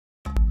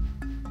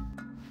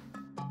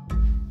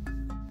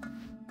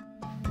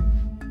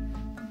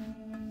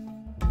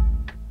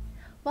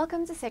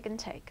Welcome to Second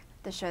Take,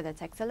 the show that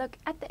takes a look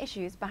at the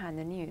issues behind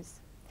the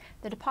news.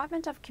 The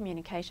Department of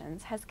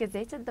Communications has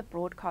gazetted the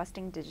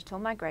broadcasting digital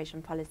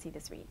migration policy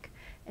this week,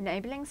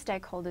 enabling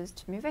stakeholders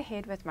to move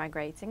ahead with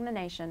migrating the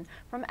nation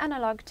from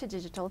analog to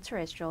digital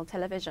terrestrial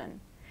television.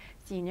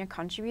 Senior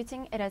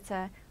contributing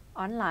editor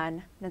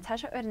online,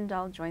 Natasha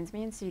Odendaal, joins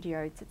me in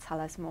studio to tell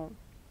us more.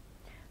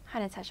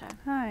 Hi Natasha.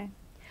 Hi.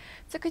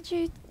 So could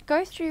you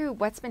go through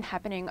what's been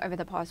happening over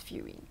the past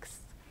few weeks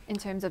in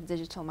terms of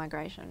digital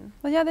migration?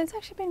 Well, yeah, there's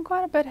actually been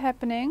quite a bit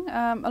happening.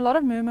 A lot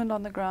of movement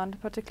on the ground,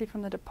 particularly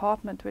from the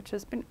department, which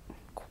has been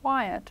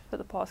quiet for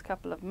the past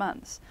couple of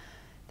months.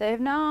 They've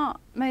now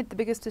made the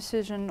biggest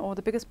decision, or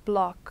the biggest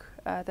block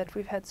that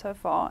we've had so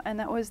far, and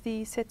that was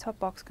the set-top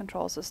box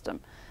control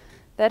system.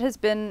 That has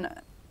been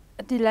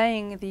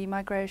delaying the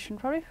migration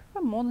probably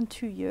for more than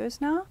 2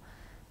 years now.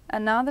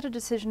 And now that a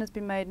decision has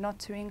been made not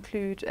to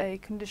include a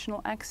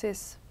conditional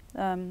access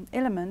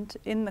element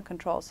in the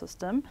control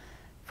system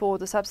for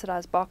the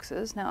subsidised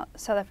boxes, now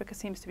South Africa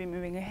seems to be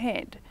moving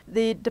ahead.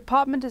 The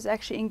department has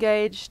actually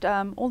engaged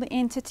all the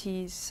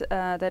entities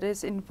that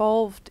is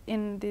involved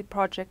in the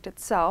project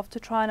itself to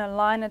try and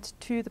align it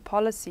to the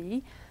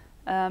policy.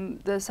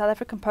 The South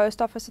African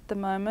Post Office at the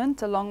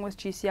moment, along with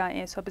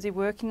GCIS, are busy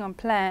working on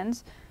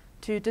plans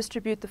to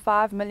distribute the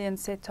 5 million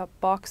set-top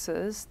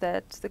boxes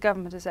that the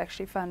government is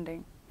actually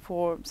funding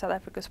for South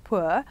Africa's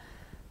poor,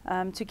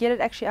 to get it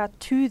actually out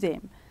to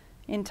them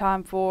in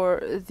time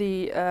for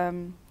the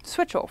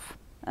switch off.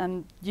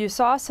 And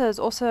USASA is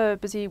also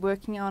busy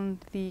working on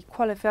the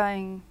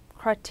qualifying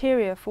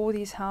criteria for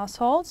these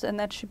households, and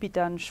that should be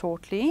done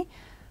shortly.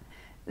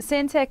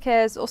 Centec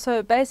has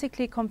also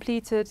basically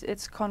completed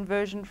its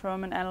conversion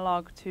from an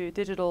analog to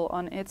digital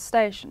on its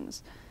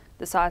stations,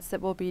 the sites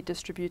that will be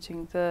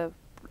distributing the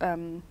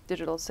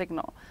digital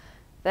signal.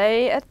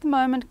 They at the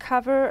moment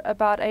cover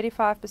about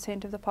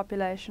 85% of the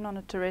population on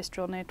a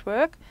terrestrial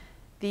network.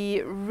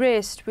 The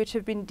rest, which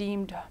have been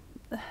deemed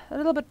a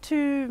little bit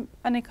too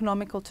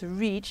uneconomical to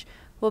reach,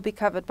 will be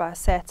covered by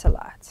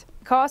satellite.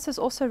 CAS is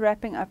also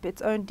wrapping up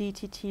its own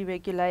DTT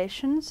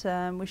regulations.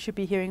 We should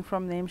be hearing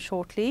from them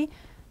shortly.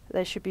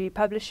 They should be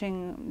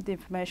publishing the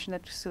information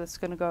that's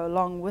going to go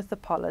along with the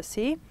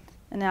policy.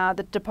 And now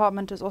the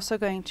department is also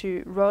going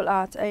to roll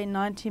out a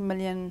 90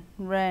 million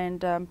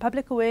rand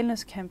public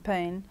awareness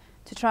campaign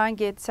to try and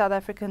get South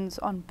Africans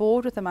on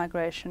board with the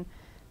migration.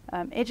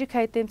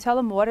 Educate them, tell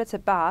them what it's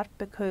about,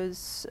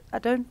 because I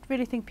don't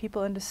really think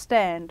people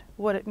understand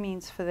what it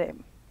means for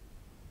them.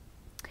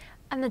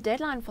 And the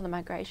deadline for the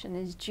migration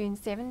is June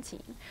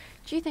 17.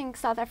 Do you think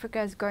South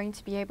Africa is going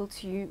to be able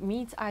to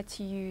meet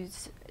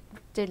ITU's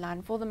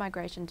deadline for the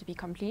migration to be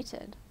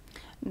completed?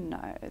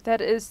 No, that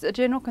is a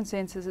general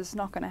consensus. It's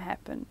not going to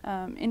happen.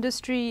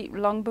 Industry,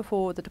 long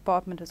before the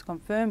department has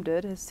confirmed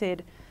it, has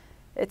said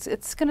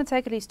it's going to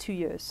take at least 2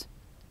 years.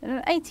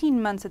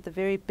 18 months at the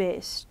very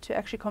best to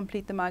actually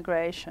complete the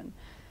migration.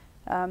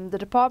 The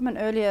department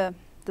earlier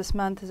this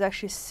month has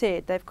actually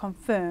said, they've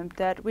confirmed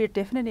that we're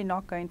definitely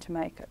not going to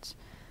make it.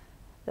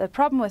 The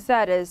problem with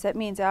that is that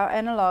means our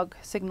analog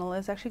signal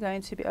is actually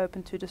going to be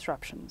open to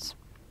disruptions,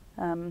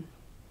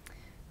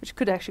 which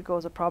could actually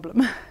cause a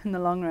problem in the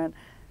long run.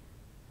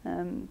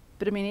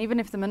 But I mean, even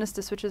if the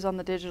minister switches on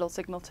the digital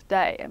signal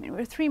today, I mean,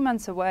 we're 3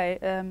 months away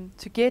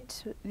to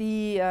get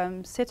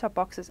the set-top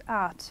boxes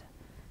out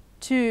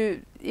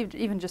to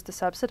even just the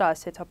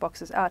subsidised set-top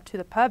boxes out to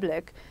the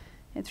public.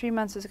 In 3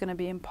 months is going to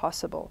be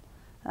impossible.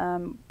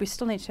 We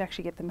still need to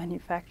actually get them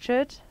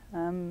manufactured.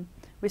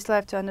 We still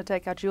have to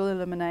undertake our dual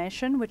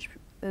illumination, which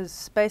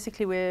is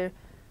basically where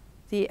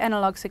the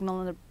analog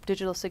signal and the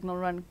digital signal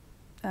run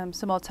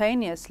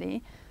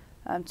simultaneously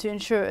to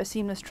ensure a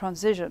seamless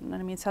transition. And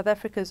I mean, South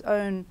Africa's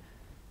own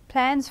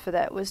plans for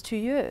that was 2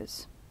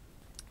 years.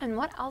 And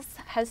what else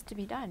has to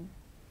be done?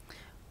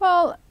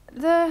 Well,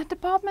 the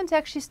department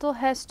actually still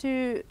has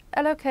to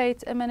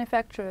allocate a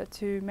manufacturer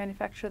to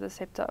manufacture the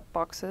set-top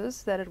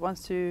boxes that it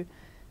wants to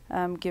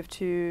give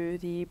to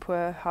the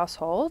poor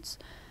households.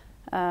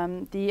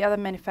 The other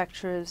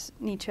manufacturers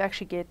need to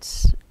actually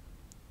get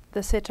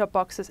the set-top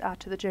boxes out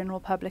to the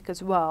general public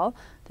as well.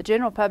 The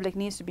general public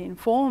needs to be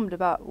informed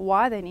about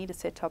why they need a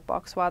set-top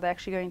box, why they're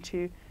actually going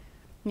to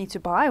need to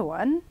buy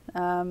one,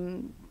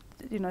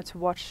 to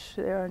watch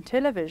their own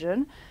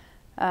television.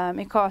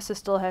 ICASA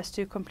still has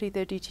to complete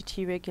their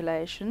DTT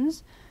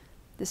regulations.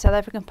 The South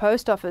African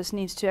Post Office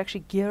needs to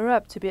actually gear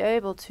up to be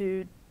able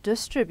to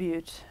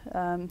distribute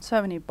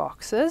so many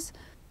boxes.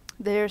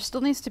 There still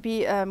needs to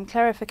be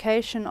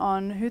clarification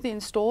on who the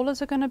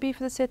installers are going to be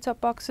for the set-top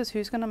boxes,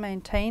 who's going to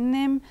maintain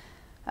them,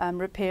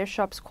 repair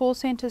shops, call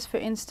centres, for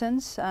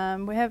instance.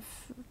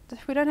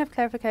 We don't have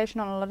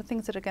clarification on a lot of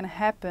things that are going to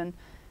happen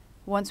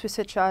once we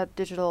switch our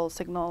digital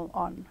signal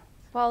on.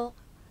 Well,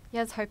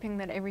 here's hoping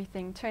that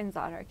everything turns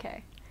out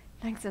okay.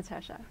 Thanks,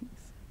 Natasha.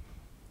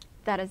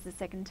 That is the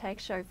Second Take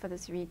show for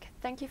this week.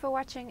 Thank you for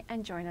watching,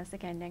 and join us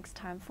again next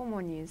time for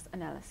more news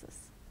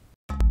analysis.